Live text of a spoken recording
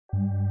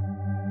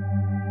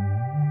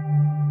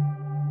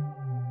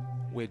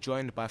We're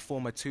joined by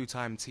former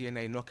two-time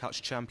TNA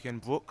Knockouts champion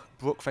Brooke.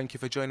 Brooke, thank you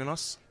for joining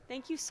us.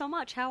 Thank you so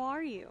much. How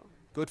are you?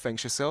 Good,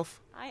 thanks.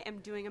 Yourself? I am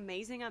doing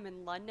amazing. I'm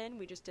in London.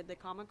 We just did the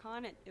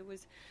Comic-Con. It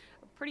was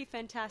a pretty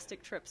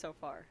fantastic trip so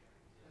far.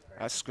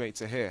 That's great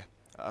to hear.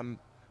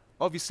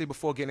 Obviously,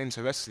 before getting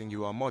into wrestling,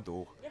 you are a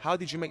model. How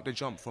did you make the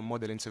jump from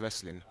modeling to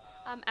wrestling?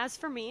 As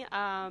for me,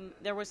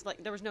 there was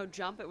no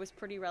jump. It was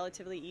pretty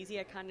relatively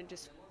easy. I kind of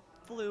just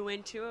flew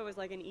into it. It was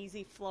like an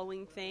easy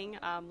flowing thing.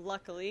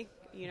 Luckily,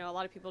 a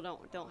lot of people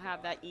don't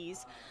have that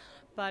ease.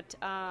 But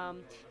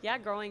yeah,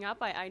 growing up,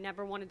 I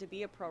never wanted to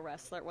be a pro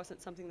wrestler. It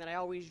wasn't something that I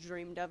always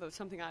dreamed of. It was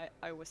something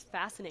I was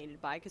fascinated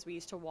by because we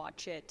used to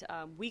watch it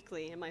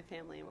weekly in my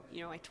family.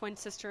 My twin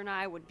sister and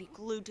I would be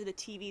glued to the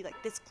TV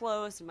like this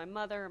close, and my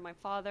mother and my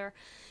father.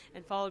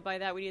 And followed by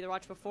that, we'd either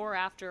watch before or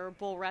after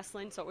bull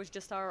wrestling. So it was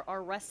just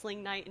our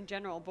wrestling night in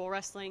general. Bull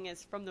wrestling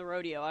is from the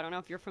rodeo. I don't know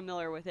if you're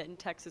familiar with it. In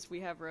Texas, we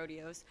have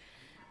rodeos.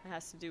 It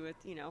has to do with,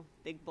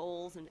 big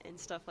bulls and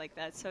stuff like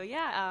that. So,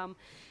 yeah,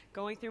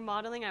 going through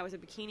modeling, I was a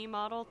bikini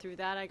model. Through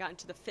that, I got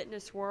into the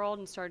fitness world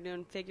and started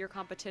doing figure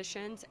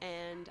competitions.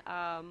 And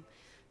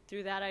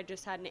through that, I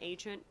just had an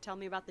agent tell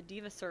me about the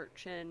Diva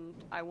Search. And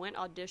I went,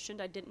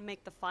 auditioned. I didn't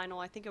make the final.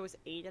 I think it was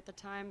 8 at the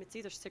time. It's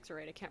either 6 or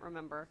 8. I can't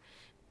remember.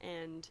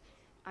 And,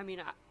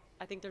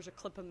 I think there's a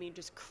clip of me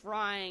just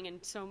crying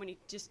and so many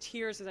just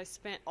tears as I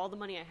spent all the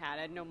money I had.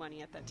 I had no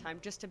money at that time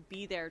just to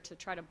be there to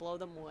try to blow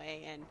them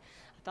away. And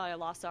I thought I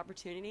lost the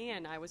opportunity,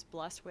 and I was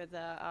blessed with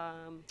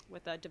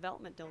a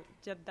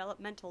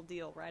developmental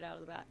deal right out of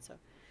the bat. So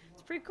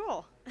it's pretty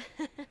cool.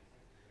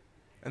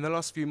 In the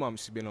last few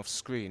months, you've been off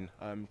screen.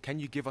 Can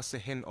you give us a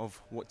hint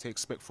of what to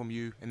expect from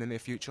you in the near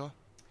future?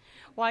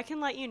 Well, I can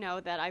let you know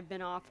that I've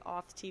been off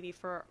TV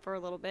for a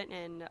little bit,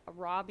 and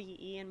Robbie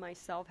E. and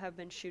myself have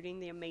been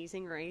shooting The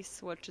Amazing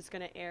Race, which is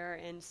going to air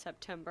in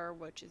September,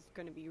 which is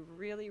going to be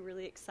really,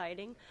 really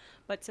exciting.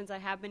 But since I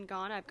have been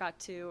gone, I've got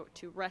to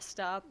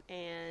rest up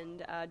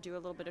and do a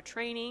little bit of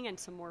training and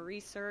some more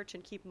research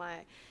and keep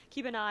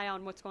an eye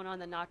on what's going on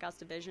in the Knockouts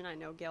division. I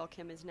know Gail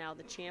Kim is now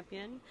the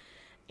champion,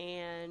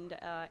 and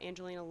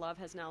Angelina Love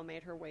has now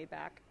made her way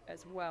back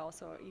as well.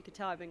 So you can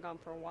tell I've been gone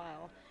for a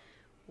while,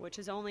 which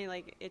is only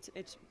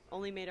it's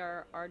only made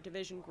our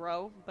division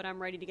grow, but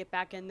I'm ready to get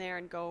back in there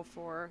and go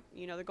for,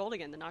 the gold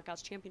again, the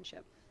Knockouts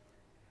Championship.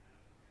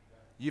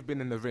 You've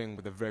been in the ring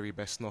with the very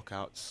best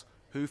knockouts.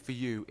 Who for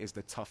you is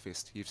the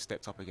toughest you've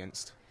stepped up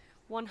against?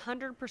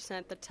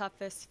 100% the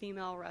toughest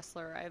female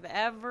wrestler I've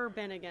ever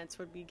been against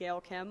would be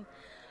Gail Kim.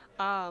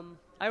 I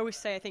always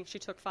say I think she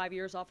took 5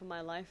 years off of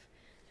my life.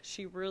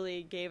 She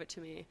really gave it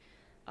to me.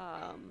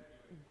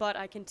 But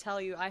I can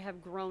tell you I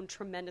have grown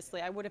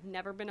tremendously. I would have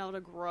never been able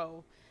to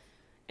grow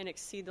and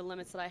exceed the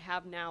limits that I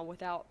have now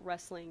without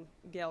wrestling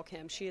Gail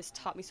Kim. She has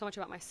taught me so much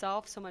about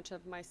myself, so much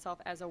of myself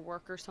as a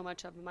worker, so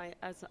much of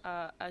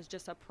as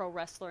just a pro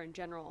wrestler in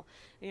general.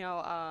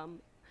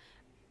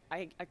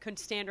 I couldn't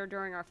stand her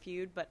during our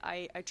feud, but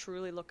I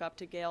truly look up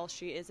to Gail.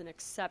 She is an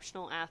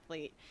exceptional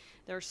athlete.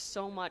 There's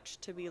so much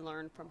to be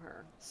learned from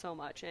her, so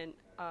much. And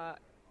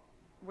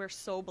we're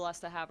so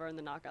blessed to have her in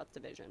the Knockouts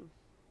division.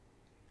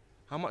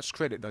 How much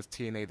credit does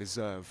TNA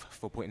deserve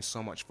for putting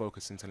so much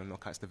focus into the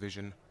Knockouts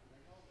division?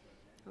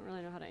 I don't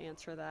really know how to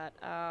answer that.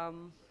 I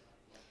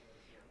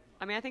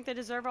think they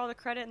deserve all the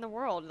credit in the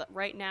world.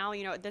 Right now,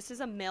 this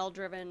is a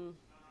male-driven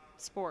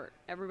sport.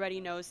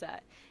 Everybody knows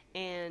that.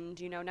 And,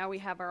 now we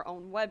have our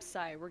own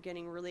website. We're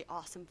getting really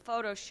awesome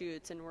photo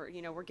shoots, and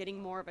we're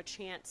getting more of a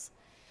chance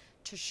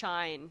to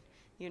shine,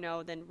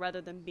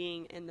 rather than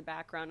being in the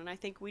background. And I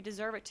think we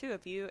deserve it too.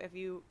 If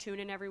you tune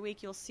in every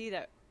week, you'll see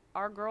that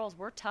our girls,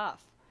 we're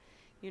tough.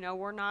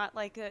 We're not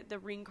like the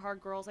ring card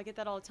girls. I get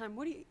that all the time.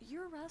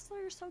 You're a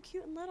wrestler? You're so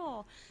cute and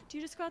little. Do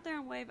you just go out there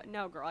and wave?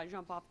 No, girl, I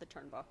jump off the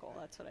turnbuckle.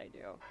 That's what I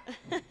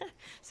do.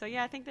 So,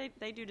 yeah, I think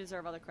they do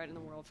deserve all the credit in the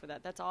world for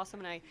that. That's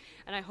awesome, and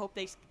I hope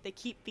they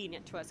keep feeding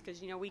it to us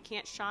because, we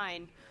can't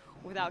shine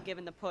without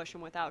giving the push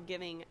and without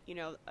giving,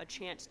 a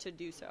chance to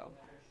do so.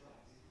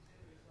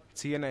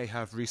 TNA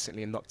have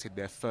recently inducted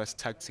their first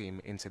tag team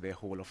into their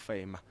Hall of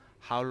Fame.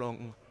 How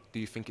long do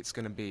you think it's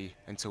going to be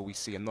until we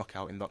see a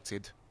Knockout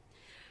inducted?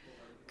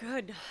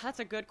 Good. That's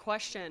a good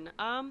question.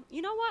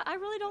 You know what? I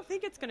really don't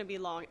think it's going to be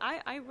long.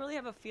 I really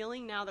have a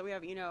feeling now that we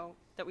have,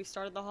 that we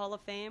started the Hall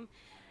of Fame,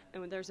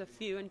 and there's a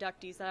few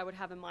inductees that I would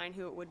have in mind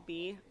who it would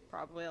be,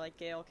 probably like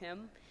Gail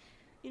Kim.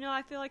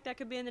 I feel like that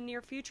could be in the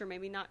near future,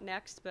 maybe not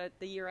next, but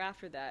the year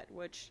after that,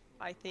 which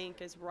I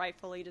think is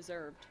rightfully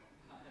deserved.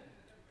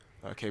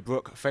 Okay,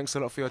 Brooke, thanks a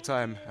lot for your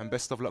time, and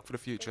best of luck for the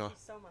future. Thank you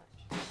so much.